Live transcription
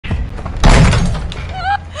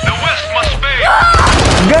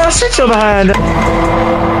Girl, sit your behind.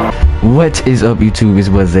 What is up, YouTube? It's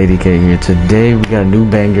what ZDK here. Today we got a new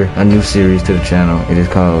banger, a new series to the channel. It is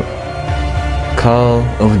called Call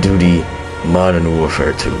of Duty Modern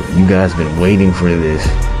Warfare 2. You guys been waiting for this.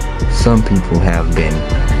 Some people have been.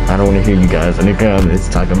 I don't want to hear you guys in the comments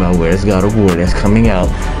talking about where's God of War that's coming out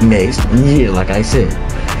next year, like I said.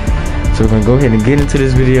 So we're gonna go ahead and get into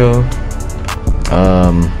this video.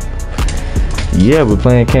 Yeah, we're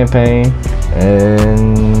playing campaign,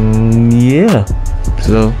 and yeah.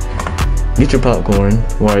 So get your popcorn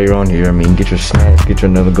while you're on here. I mean, get your snacks, get your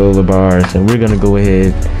another Gola bars, and we're gonna go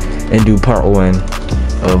ahead and do part 1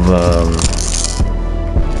 of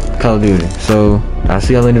Call of Duty. So I'll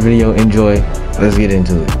see y'all in the video. Enjoy. Let's get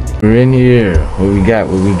into it. We're in here. What we got?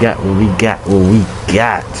 What we got? What we got? What we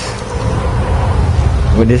got?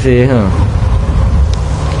 What this is, huh?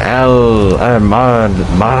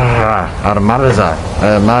 Armadaza.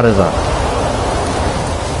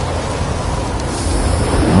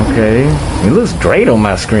 Okay, it looks great on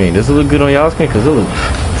my screen. Does it look good on y'all screen? Cause it looks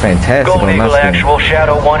fantastic on my screen. Actual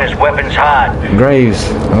Shadow 1 is weapons hot. Graves,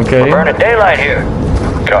 okay. We're burning daylight here.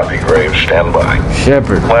 Copy, Graves, stand by.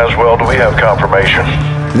 Shepard. Laswell, do we have confirmation?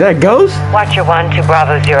 Is that Ghost? Watcher 1 to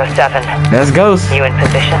Bravo 07. That's Ghost. You in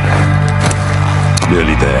position?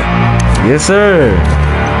 Nearly there. Yes, sir.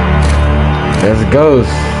 That's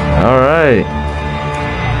Ghost. All right.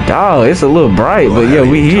 Dog, it's a little bright, but yeah,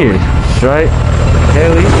 we here. Strike.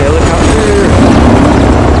 Helicopter.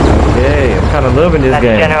 Okay, I'm kind of loving this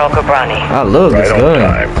game. General Cobrani. I love this gun.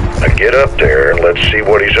 Now get up there and let's see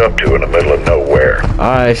what he's up to in the middle of nowhere. All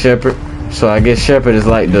right, Shepard. So I guess Shepard is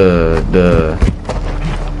like the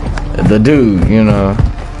dude, you know.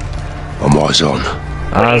 I'm eyes on.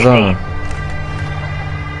 Eyes on.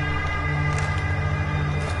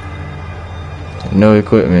 No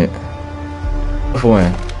equipment.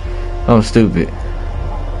 One. I'm stupid.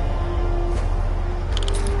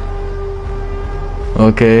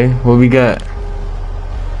 Okay, what we got?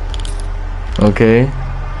 Okay.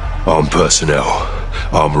 Armed personnel,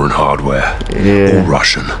 armor and hardware. Yeah. All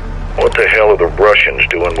Russian. What the hell are the Russians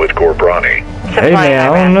doing with Gorbrani? Hey man,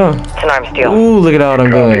 I don't know. It's an arms deal. Ooh, look at all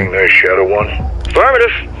them Copying guns. there, Shadow 1.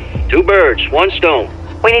 Affirmative. 2 birds, 1 stone.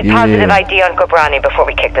 We need positive ID on Cobrani before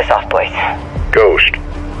we kick this off, boys. Ghost,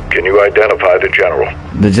 can you identify the general?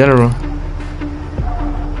 The general.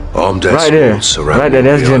 Armed Right there. Right there,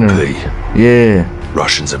 that's general. Yeah.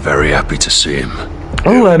 Russians are very happy to see him.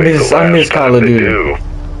 Oh, I miss Call of Duty.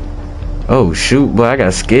 Oh shoot, boy, I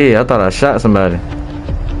got scared. I thought I shot somebody.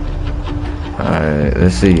 Alright,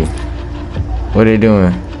 let's see. What they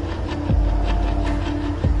doing?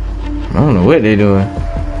 I don't know what they doing.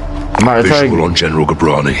 Visual on General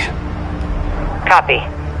Gabrani. Copy.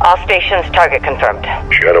 All stations, target confirmed.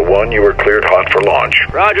 Shadow 1, you are cleared hot for launch.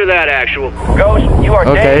 Roger that, actual. Ghost, you are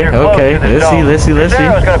okay, okay. Let's see. This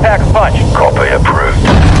arrow's gonna pack a punch. Copy approved.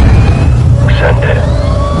 Send it.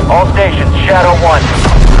 All stations, Shadow 1.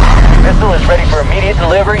 Missile is ready for immediate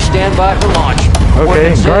delivery. Stand by for launch.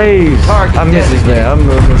 Okay, Graves. I missed this there. I'm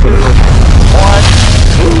looking for the first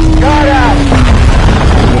 1. Got out.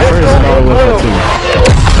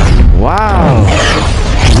 Wow.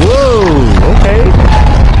 Whoa. Okay.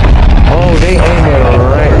 Oh, they aim it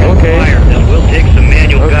right. Okay. We'll take some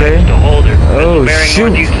manual guidance to hold her. Oh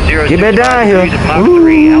shoot. Get back down here.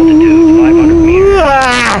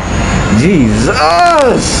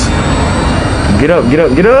 Jesus. Get up, get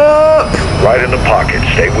up, get up! Right in the pocket,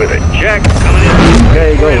 stay with it. Check, coming in.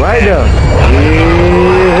 Okay, go right there.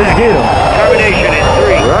 Yeah, let's get him. Termination in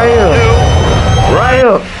 3, Right up. 2. Right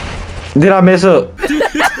up. Did I mess up?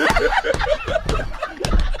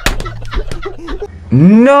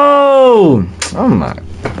 No! Oh my.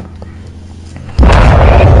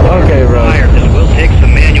 Okay, bro. We'll take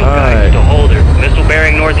some manual guidance to hold her. Missile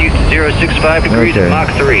bearing northeast 065 degrees at Mach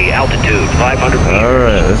 3, altitude 500 meters.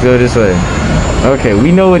 Alright, let's go this way. Okay,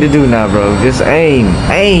 we know what to do now, bro. Just aim.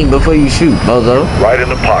 Aim before you shoot, bozo. Right in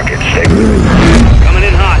the pocket, stay with it. Coming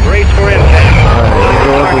in hot, brace for impact. Alright,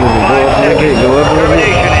 go up a little bit, go up a little bit.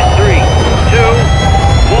 Termination in 3,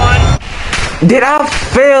 2, 1. Did I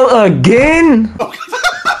fail again?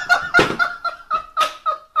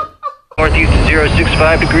 Northeast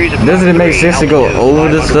 065 degrees. Doesn't it make sense to go over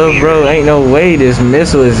the stuff, bro? Ain't no way this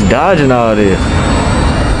missile is dodging all this.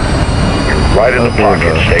 Right in the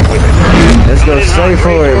pocket, stay with it. Let's go straight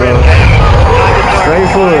for it, bro. Straight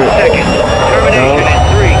for it. Termination in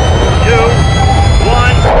 3, 2,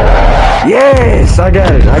 1. Yes, I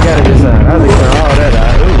got it. I got it this time. I was like, all that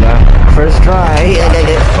out. Ooh, nah. First try.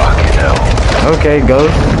 Fucking hell. Okay,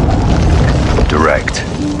 Ghost. Direct.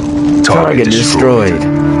 Target destroyed.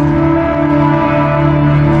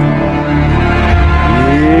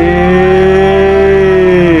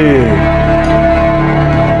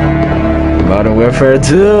 Warfare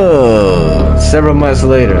 2. Several months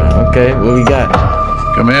later. Okay, what we got?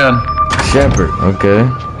 Come in. Shepard. Okay.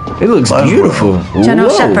 It looks beautiful. General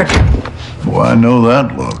Whoa. Shepard. Well, I know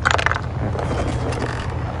that look.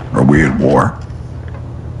 Are we at war?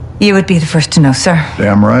 You would be the first to know, sir.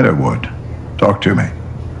 Damn right I would. Talk to me.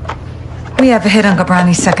 We have a hit on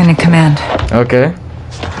Ghobrani's second in command. Okay.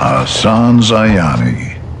 Hassan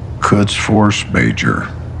Zayani, Quds Force Major.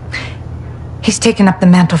 He's taken up the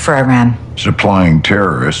mantle for Iran. Supplying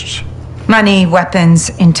terrorists. Money,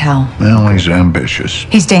 weapons, intel. Well, he's ambitious.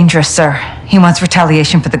 He's dangerous, sir. He wants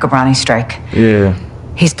retaliation for the Ghobrani strike. Yeah.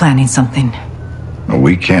 He's planning something. Well,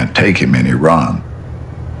 we can't take him in Iran.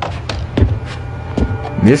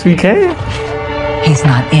 Yes, we can. He's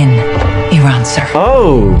not in Iran, sir.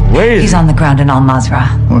 Oh, where is He's he? on the ground in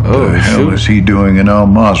Al-Mazrah. What the hell shoot. is he doing in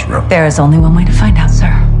Al-Mazrah? There is only one way to find out,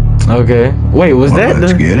 sir. Okay. Wait, was Well, that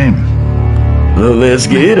let's the... get him. Well, let's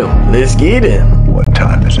get him. Let's get him. What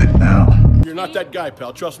time is it now? You're not that guy,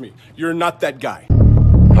 pal. Trust me. You're not that guy.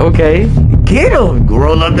 Okay. Get him.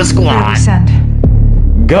 Roll up the Where do squad. we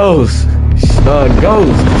send? Ghost.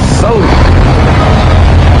 Ghost. Soldier.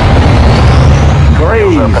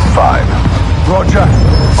 Graves. Up at 5. Roger.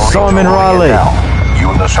 Solomon Raleigh. You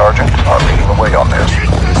and the sergeant are leading the way on this.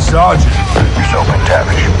 Sergeant. Yourself and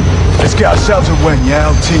Tavish. Let's get ourselves a win, yeah,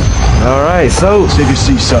 LT? All right, so... Take a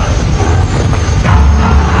seat, sir.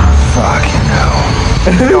 Fucking hell.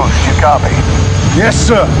 Ghost, you copy? Yes,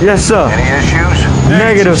 sir. Yes, sir. Any issues?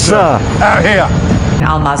 Negative, sir. Out here.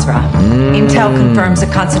 Al-Mazrah. Intel confirms a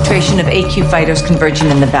concentration of AQ fighters converging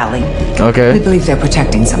in the valley. We Okay. believe they're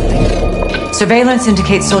protecting something. Surveillance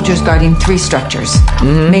indicates soldiers guarding 3 structures.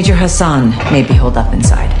 Major Hassan may be holed up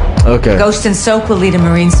inside. Okay. Ghost and Soap will lead a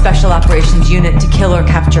Marine Special Operations unit to kill or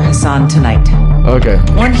capture Hassan tonight. Okay.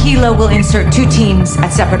 One helo will insert 2 teams at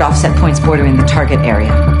separate offset points bordering the target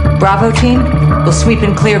area. Bravo team will sweep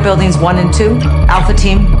and clear buildings 1 and 2. Alpha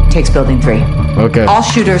team takes building 3. Okay. All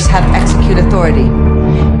shooters have execute authority,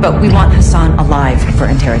 but we want Hassan alive for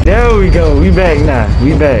interrogation. There we go. We back now.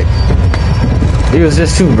 We back. He was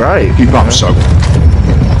just too bright. Keep up, so. All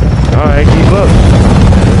right, keep up.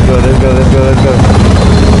 Let's go. Let's go. Let's go. Let's go.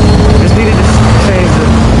 Just needed to change the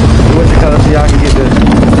what you call it so y'all can get this.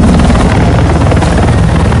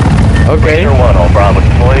 Okay. Ranger 1 on Bravo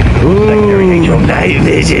deployed. Ooh, night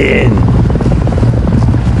vision.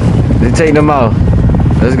 Let's take them out.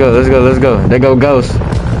 Let's go. Let's go. Let's go. There go Ghost.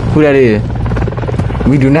 Who that is?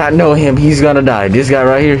 We do not know him. He's gonna die. This guy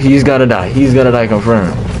right here, he's gonna die. He's gonna die,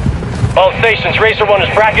 confirmed. All stations, Racer 1 is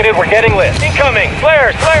bracketed. We're getting lit. Incoming!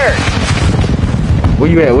 Flares! Flares! Where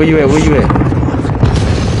you at? Where you at? Where you at?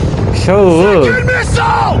 Show up.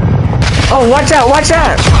 Oh, watch out! Watch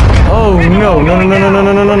out! Oh no! No! No! No! No!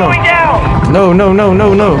 No! No! No! No! Going down! No! No! No!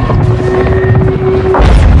 No! No!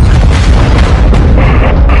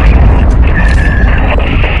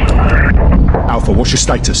 Alpha, what's your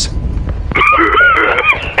status?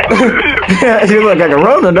 You look like a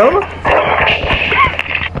Rona, don't you?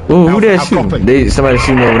 Ooh, who that shooting? Somebody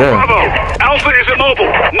shooting over there. Bravo! Alpha is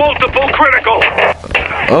immobile. Multiple critical.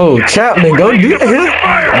 Oh, Chapman, go do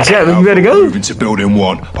that. Chapman, you better go. Moving to building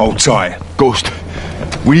 1. Hold tight. Ghost,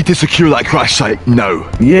 we need to secure that crash site now.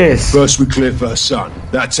 Yes. First we clear first, son.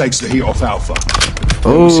 That takes the heat off Alpha.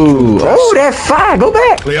 Oh, oh, that fire. Go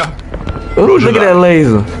back. Clear? Oh, look at that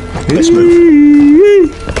laser. Let's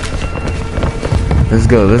move. Let's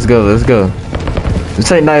go. Let's go. Let's go. Let's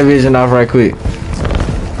take night vision off right quick.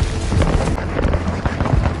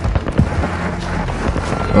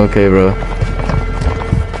 Okay, bro.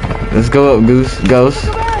 Let's go up, Goose. Ghost.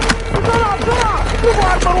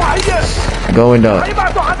 Going up.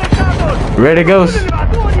 Ready, Ghost?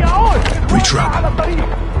 We trap.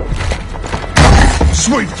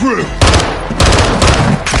 Sweep through.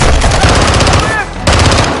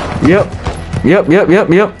 Yep. Yep, yep, yep,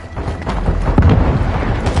 yep.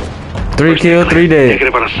 3 killed, 3 dead.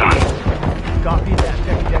 Negative on a son.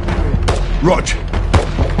 Roger.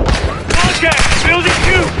 Contact! Building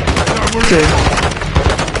 2! Okay.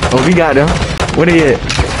 Oh, we got them. Where they at?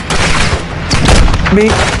 Me.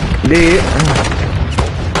 Dead.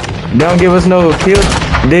 They don't give us no kill.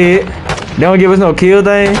 Dead. They don't give us no kill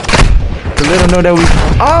thing. To let them know that we...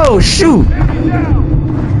 Oh, shoot.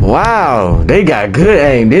 Wow. They got good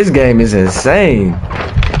aim. This game is insane.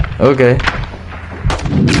 Okay.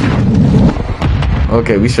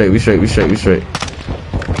 Okay, we straight, we straight, we straight, we straight.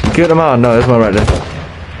 You killed them all? No, that's one right there.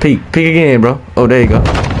 Peek. Peek again, bro. Oh, there you go.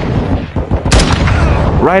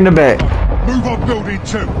 Right in the back. Move on building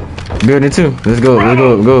 2. Building 2. Let's go. Let's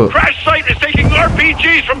go. Go. Crash site is taking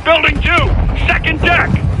RPGs from building 2. Second deck.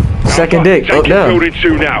 Second deck. Oh, Taking down. building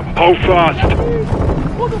 2 now. Hold fast.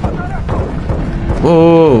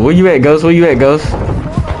 Whoa, where you at, Ghost? Where you at, Ghost?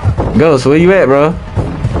 Ghost, where you at, bro?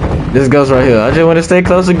 This Ghost right here. I just want to stay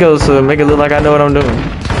close to Ghost so make it look like I know what I'm doing.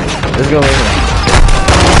 Let's go in here.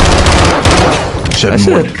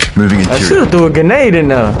 7-1. Moving interior. I should have threw a grenade in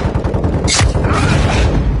there.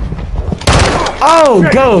 Oh,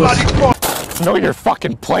 Ghost! Know your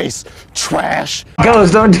fucking place, trash.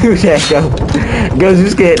 Ghost, don't do that, Ghost. Ghost, you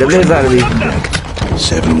scared the piss out of me.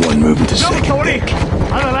 7-1, moving to second deck.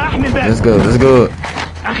 Let's go, let's go.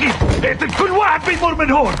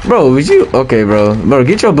 Bro, was you okay, bro? Bro,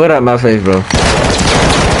 get your butt out my face, bro.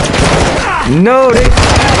 No,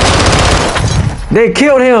 they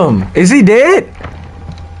killed him. Is he dead?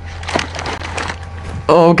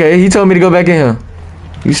 Oh, okay. He told me to go back in here.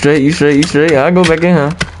 You straight, you straight, you straight. I'll go back in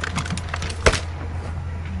here.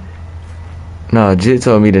 Nah, Jit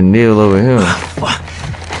told me to kneel over him.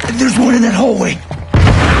 There's one in that hallway.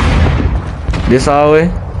 This hallway?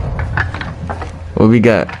 What we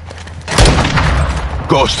got?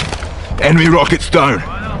 Ghost. Enemy rockets down.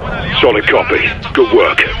 Solid copy. Good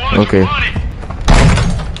work. Okay.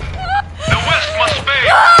 The west must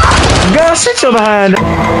be. Girl, sit your behind.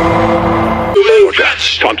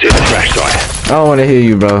 Roger. Time to hit the crash site. I don't want to hear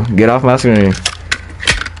you, bro. Get off my screen.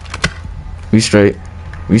 We straight.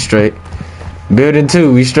 We straight. Building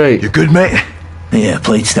 2, we straight. You good, mate? Yeah,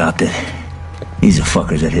 plate stopped it. These are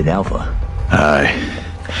fuckers that hit Alpha. Aye.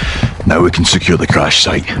 Now we can secure the crash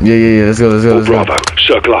site. Yeah. Let's go, let's go, let's go. Bravo.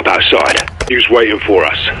 Circle up outside. He's waiting for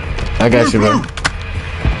us. I got you, bro.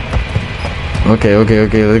 Okay.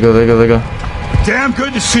 Let's go. Damn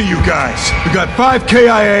good to see you guys. We got 5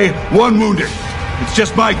 KIA, 1 wounded. It's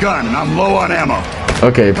just my gun, and I'm low on ammo.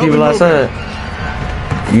 Okay, people outside.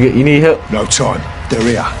 You need help? No time. They're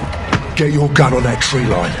here. Get your gun on that tree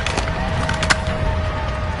line.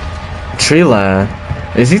 Tree line?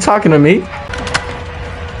 Is he talking to me?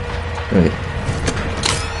 Wait.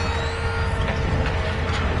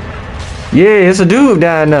 Yeah, it's a dude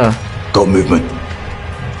down there. Got movement.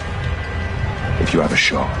 If you have a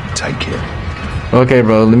shot, take it. Okay,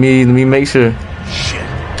 bro. Let me make sure. Shit.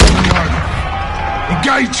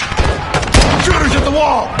 Engage! Shooters at the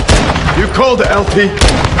wall! You called it, LP.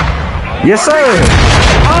 Yes, sir.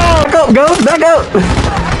 Oh, Ghost, back up.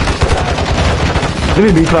 Let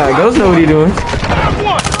me be quiet. Ghost know what he doing.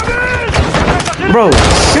 Bro,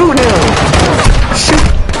 shoot him. Shoot.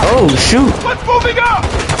 Oh, shoot. What's moving up?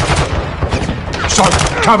 So,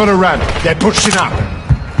 coming around. They're pushing up.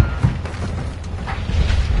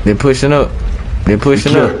 They're pushing up. They're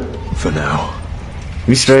pushing up. For now.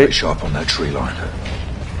 We straight. Stay sharp on that tree line.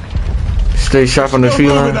 Stay sharp on the tree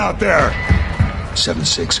line. Out there.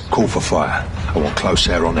 7-6, call for fire. I want close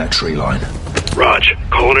air on that tree line. Raj,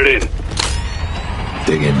 calling it in.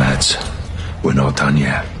 Dig in, lads. We're not done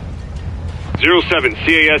yet. 07,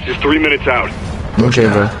 CAS is 3 minutes out. Okay,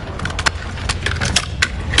 bro.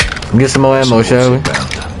 Get some more ammo, shall we?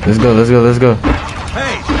 Let's go.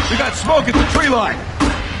 Hey, we got smoke at the tree line.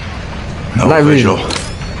 No Light visual.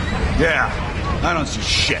 Yeah, I don't see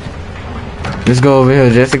shit. Let's go over here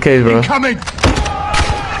just in case, bro. Coming.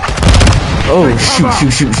 Oh,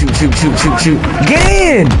 shoot. Get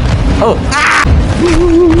in! Oh, ah!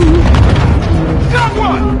 Got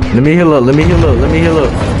one. Let me heal up. 2-3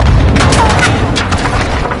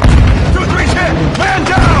 hit. Man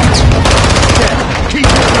down. Yeah, keep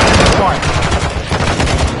the fight.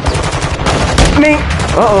 Me.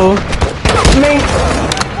 Uh-oh. Me.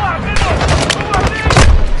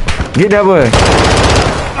 Get that boy.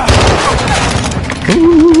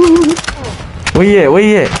 Ooh. Where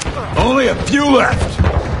you at? Only a few left.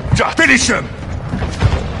 Just finish him.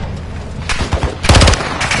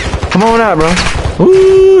 Come on out, bro.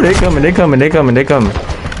 Ooh, they coming.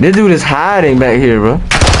 This dude is hiding back here, bro.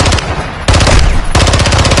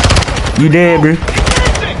 You dead, bro.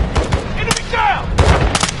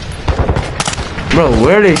 Bro,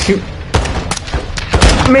 where they shoot?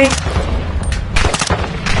 Me.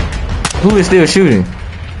 Who is still shooting?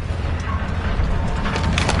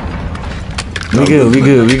 We good.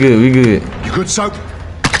 You good, Soap?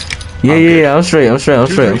 Yeah, I'm straight.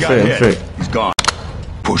 He's gone.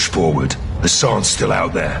 Push forward. Hassan's still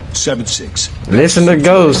out there. 7-6. Listen to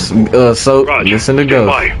Ghost, Soap. Listen to Ghost.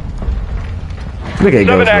 Look at 7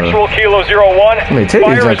 Ghost, actual, bro. Kilo 01. Let me take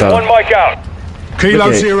Fire these is junk 1 off. mic out. Kilo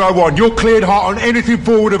Okay. 01, you're cleared hot on anything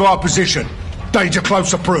forward of our position. Danger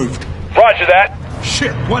close approved. Roger that.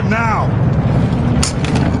 Shit, what now?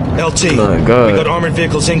 LT, My God. we got armored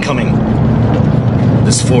vehicles incoming.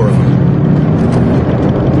 There's 4 of them.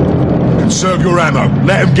 Conserve your ammo.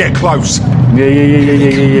 Let him get close.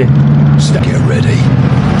 Yeah. Get ready.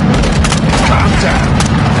 Calm down.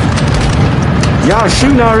 Y'all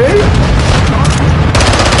shooting already?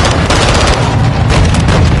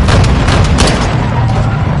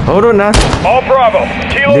 Hold on now. All Bravo.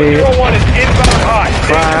 Kilo 01 is inbound high.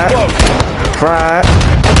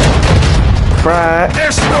 Fried.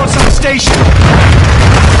 There's sports on the station.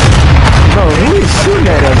 Bro, who is shooting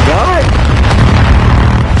at us, God?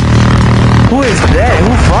 Who is that?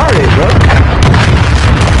 Who farted, bro?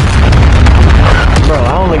 Bro,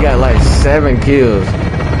 I only got like 7 kills.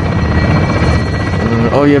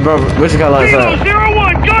 Oh yeah, bro. What you got like Kilo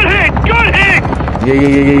 01, gun hit!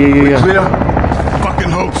 Yeah. Clear? Fucking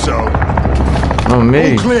hope so. Oh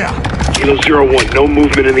me. All clear. Kilo 01, no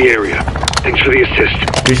movement in the area. Thanks for the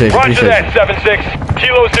assist. Appreciate Roger that, 7-6.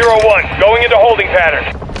 Kilo 01, going into holding pattern.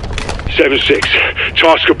 7-6,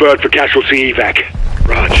 task a bird for casualty evac.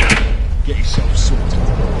 Roger. Get yourself sorted.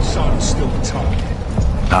 Son's still the target.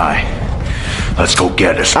 Aye. Let's go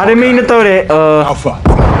get this. I didn't mean to throw that. Alpha,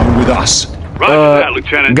 you're with us. Roger that,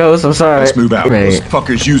 Lieutenant. Ghost, I'm sorry. Let's move out. Man. Those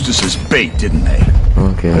fuckers used us as bait, didn't they?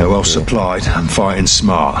 Okay. They're well supplied and fighting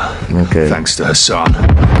smart. Okay. Thanks to Hassan.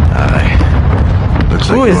 Aye. Looks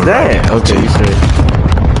like Who is you're that? right. Okay, you straight.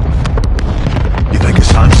 You think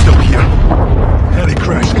Hassan's still here? Heli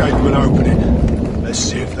crash gave them an opening. Let's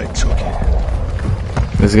see if they took it.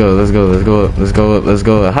 Let's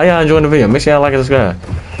go. How y'all enjoying the video? Make sure y'all like and subscribe.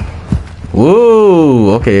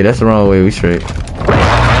 Whoa. Okay, that's the wrong way. We straight.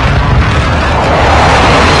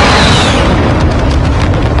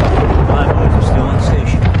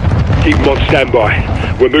 Keep them on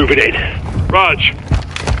standby. We're moving in. Raj.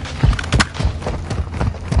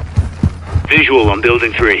 Visual on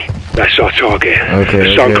building 3. That's our target. Okay,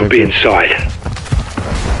 The sun could be okay. inside.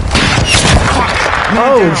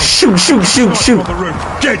 Oh, shoot. On the roof.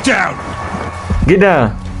 Get down. Get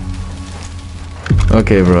down.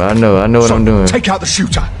 Okay, bro. I know what So, I'm doing. take out the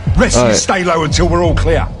shooter. Rest All of you right. stay low until we're all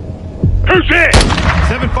clear. Who's it?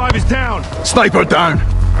 7-5 is down. Sniper down.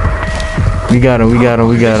 We got him.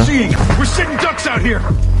 Seeing. We're sitting ducks out here.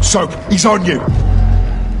 Soap, he's on you.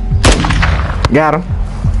 Got him.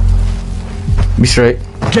 Be straight.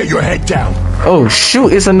 Get your head down. Oh,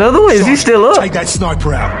 shoot. It's another one. Is he still up? Take that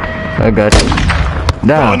sniper out. I got you.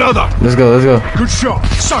 Down. Another. Let's go. Good shot.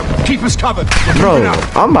 Soap, keep us covered. We're Bro, moving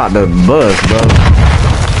out. I'm about to bust, bro.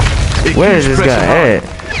 Where is this guy at?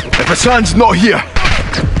 If Hassan's not here,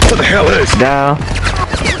 what the hell is? Down.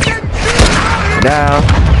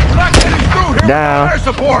 Air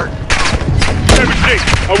support. 7-6,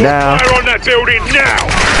 I want Down. fire on that building now.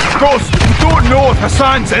 Boss, we don't know if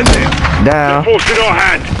Hassan's in there. Down. Force in our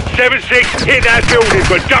hand. 7-6, hit that building,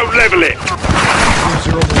 but don't level it.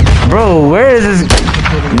 Bro, where is this?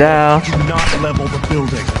 Down. Do not level the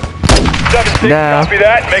building. 7-6, Down. copy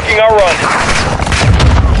that. Making our run.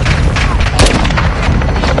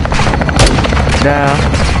 Down.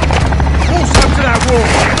 Force up to that wall.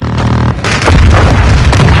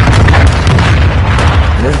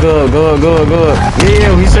 Let's go up.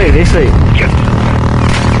 Yeah, we straight. They straight.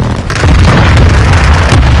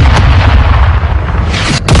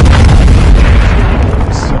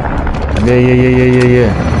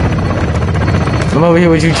 Yeah. I'm over here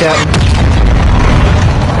with you, chap.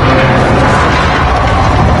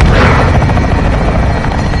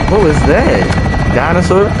 What was that?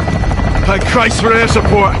 Dinosaur? Thank Christ for air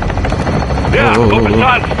support. Yeah, whoa, whoa, whoa.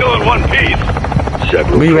 Hassan's still in one piece.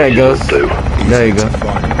 Several Where you at, pieces Ghost? will do. There you go. 5.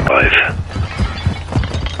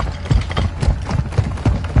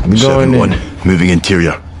 We going 7-1, in. moving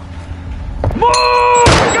interior.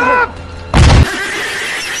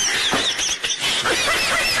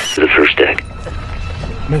 To the first deck.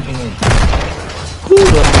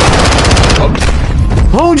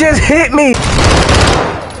 Who just hit me?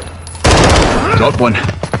 Got one.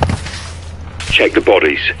 Check the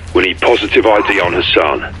bodies. We need positive ID on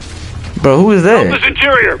Hassan. Bro, who is that? This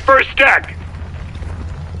interior, first deck.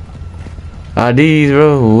 IDs,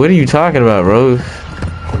 bro. What are you talking about, bro?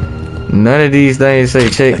 None of these things say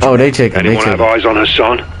check. Oh, they checking. They Anyone have checking. eyes on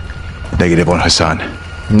Hassan? Negative on Hassan.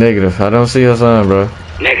 Negative. I don't see your son, bro.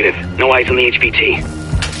 Negative. No eyes on the HVT.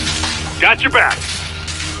 Got your back.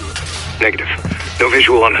 Negative. No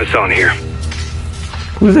visual on Hassan here.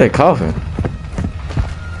 Who's that coughing?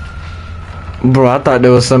 Bro, I thought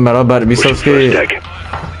there was somebody. I'm about to be so Pushing first scared. deck.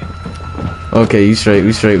 Okay, you straight.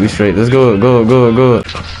 We straight. Let's go. Go.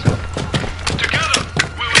 Together,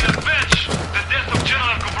 we will avenge the death of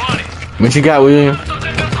General Cobrani. What you got, William?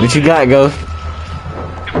 What you got, Ghost?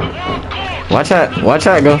 Watch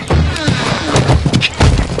out, Go.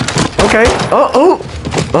 Okay. Oh.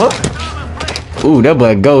 Ooh, that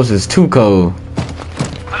boy Ghost is too cold.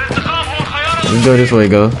 Let's go this way,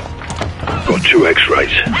 Go. Got 2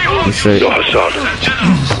 X-rays. We straight. No Hassan.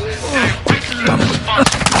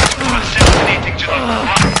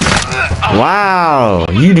 Wow,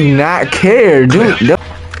 you do not care, dude.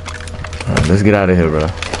 Let's get out of here, bro.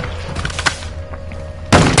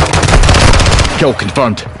 Kill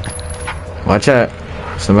confirmed. Watch out.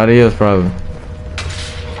 Somebody else probably.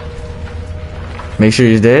 Make sure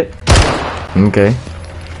he's dead. Okay.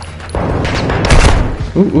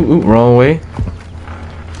 Ooh, wrong way.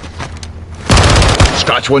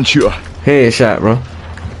 Scratch one shooter. Headshot, bro.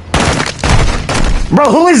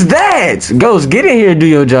 Bro, who is that? Ghost, get in here and do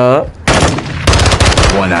your job.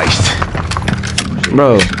 One iced.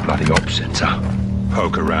 Bro. Bloody op center.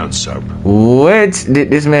 Poke around, soap. What did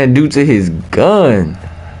this man do to his gun?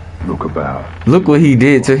 Look about. Look what he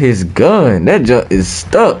did to his gun. That junk is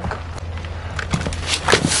stuck.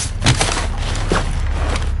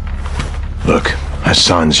 Look,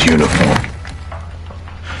 Hassan's uniform.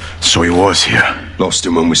 So he was here. Lost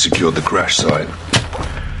him when we secured the crash site.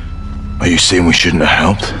 Are you saying we shouldn't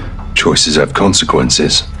have helped? Choices have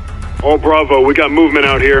consequences. All Bravo, we got movement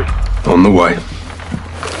out here. On the way.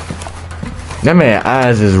 That man's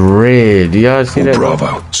eyes is red. Do y'all see that?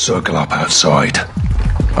 Bravo, circle up outside.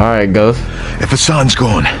 Alright, Ghost. If Hassan's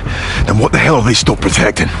gone, then what the hell have they still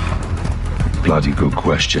protecting? Bloody good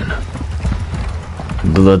question.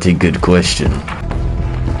 Bloody good question.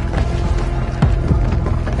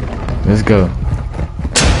 Let's go.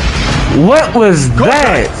 What was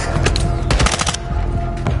that?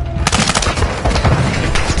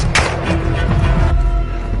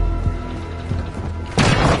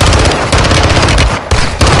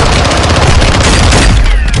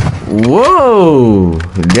 Whoa,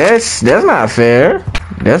 that's not fair.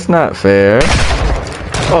 That's not fair.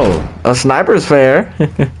 Oh, a sniper's fair.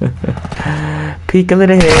 Peek a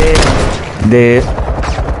little head. Dead.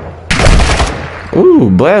 Ooh,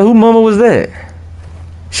 boy, who mama was that?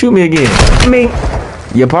 Shoot me again. Me.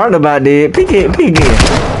 Your partner about dead. Peek it, peek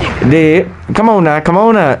again. Dead. Come on now, come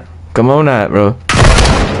on now. Come on now, bro.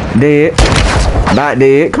 Dead. About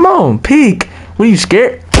dead. Come on, peek. What are you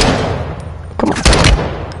scared? Come on.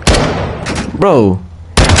 Bro,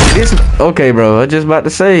 this okay, bro. I was just about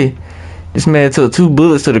to say, this man took 2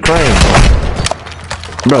 bullets to the crane.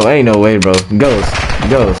 Bro, ain't no way, bro. Ghost,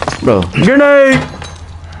 bro. Grenade.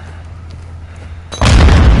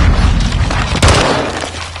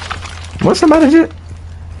 What somebody just?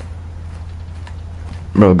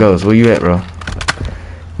 Bro, Ghost, where you at, bro?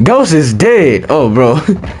 Ghost is dead. Oh, bro.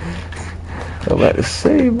 I'm about to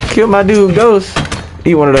say, kill my dude, Ghost.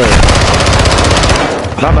 Eat one of those.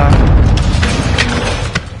 Bye bye.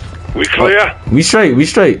 We clear? Oh, we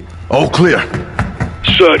straight. All clear.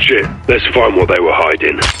 Search it. Let's find what they were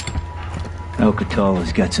hiding.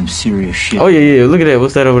 Al-Qatala's got some serious shit. Oh, yeah. Look at that.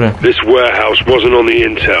 What's that over there? This warehouse wasn't on the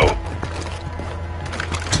intel.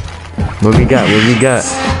 What we got?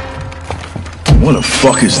 What the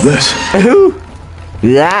fuck is this? Who?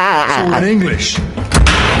 Yeah. All in English.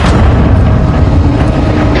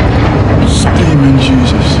 Steaming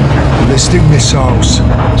Jesus. Ballistic missiles.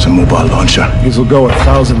 It's a mobile launcher. These will go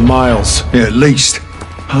 1,000 miles. Yeah, at least.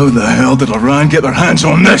 How the hell did Iran get their hands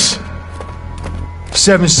on this?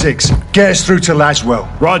 7-6. Get us through to Laswell.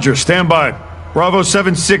 Roger, stand by. Bravo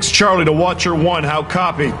 7-6 Charlie to Watcher 1. How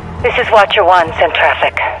copy? This is Watcher 1. Send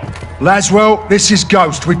traffic. Laswell, this is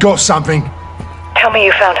Ghost. We got something. Tell me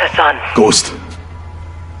you found Hassan. Ghost.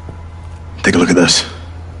 Take a look at this.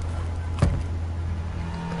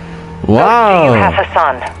 Wow. Do you have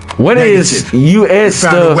Hassan? What is U.S.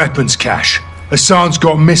 Found a stuff? weapons cache. Hassan's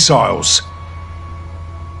got missiles.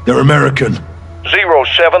 They're American.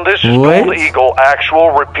 07, this is What? Gold Eagle. Actual,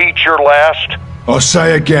 repeat your last. I'll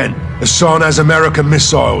say again. Hassan has American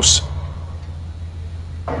missiles.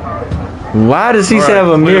 Why does he All have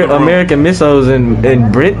right, clear the room. American missiles in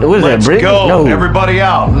Britain? What is that, Britain? Go. No. Everybody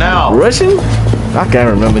out, now. Russian? I can't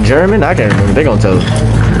remember. German? I can't remember. They gonna tell us.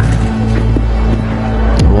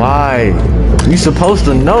 Why? You supposed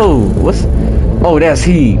to know. What's... Oh, that's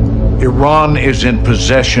he. Iran is in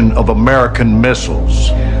possession of American missiles.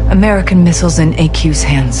 American missiles in AQ's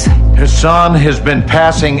hands. Hassan has been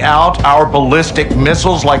passing out our ballistic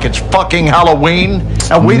missiles like it's fucking Halloween,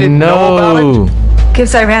 and we didn't know about it?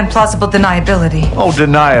 Gives Iran plausible deniability. Oh,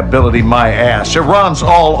 deniability my ass. Iran's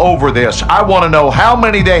all over this. I want to know how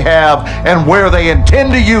many they have and where they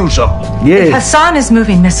intend to use them. Yes. If Hassan is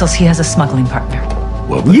moving missiles, he has a smuggling partner.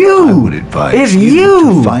 Well, You! I would advise It's you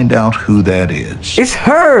you! to find out who that is. It's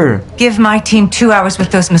her. Give my team 2 hours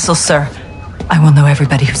with those missiles, sir. I will know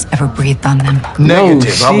everybody who's ever breathed on them.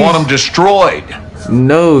 Negative. I she's- want them destroyed.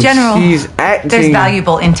 No, General, she's acting. there's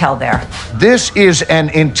valuable intel there. This is an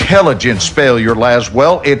intelligence failure,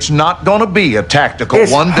 Laswell. It's not going to be a tactical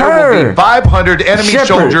It's one. There will her. be 500 enemy Shepard.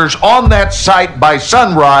 soldiers on that site by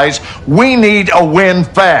sunrise. We need a win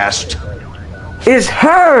fast. It's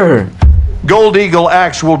her. Gold Eagle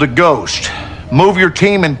actual to Ghost. Move your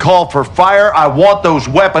team and call for fire. I want those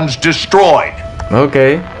weapons destroyed.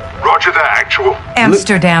 Okay. Roger that, actual.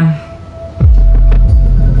 Amsterdam.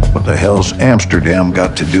 What the hell's Amsterdam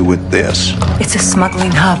got to do with this? It's a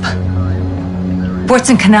smuggling hub. Ports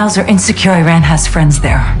and canals are insecure. Iran has friends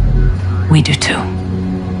there. We do too.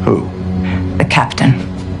 Who? The captain.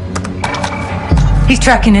 He's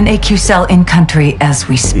tracking an AQ cell in country as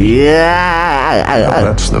we speak. Yeah.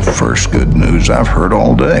 That's the first good news I've heard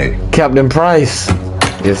all day. Captain Price.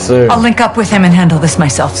 Yes, sir. I'll link up with him and handle this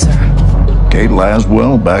myself, sir. Kate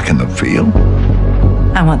Laswell back in the field?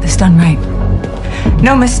 I want this done right.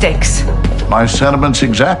 No mistakes. My sentiments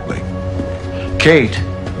exactly. Kate,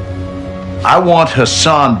 I want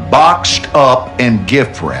Hassan boxed up and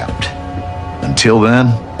gift wrapped. Until then,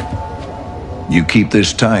 you keep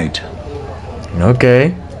this tight.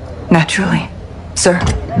 Okay. Naturally, sir.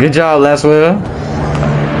 Good job, Laswell.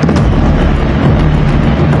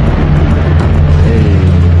 Hey.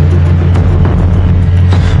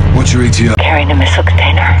 What's your ETA? Carrying a missile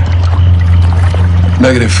container.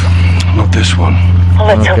 Negative. Not this one. Well,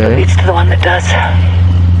 let's hope Okay. it leads to the one that does.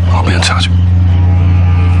 I'll be in touch.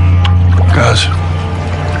 Guys.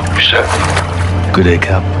 You set? Good day,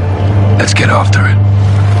 Cap. Let's get after it.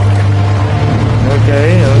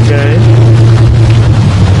 Okay, okay.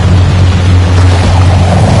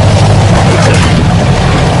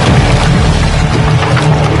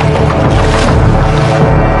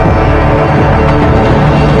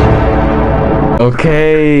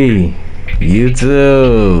 Okay,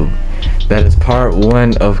 YouTube. That is part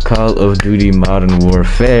 1 of Call of Duty Modern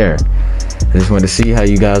Warfare. I just wanted to see how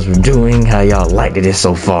you guys were doing, how y'all liked it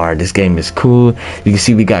so far. This game is cool. You can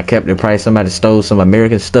see we got Captain Price. Somebody stole some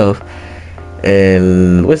American stuff.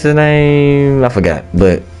 And what's his name? I forgot.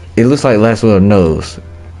 But it looks like Laswell knows.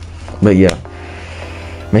 But yeah.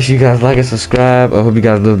 Make sure you guys like and subscribe. I hope you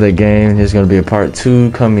guys love that game. There's going to be a part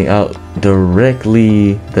 2 coming out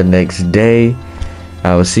directly the next day.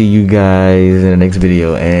 I will see you guys in the next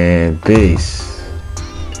video. And peace.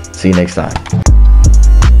 See you next time.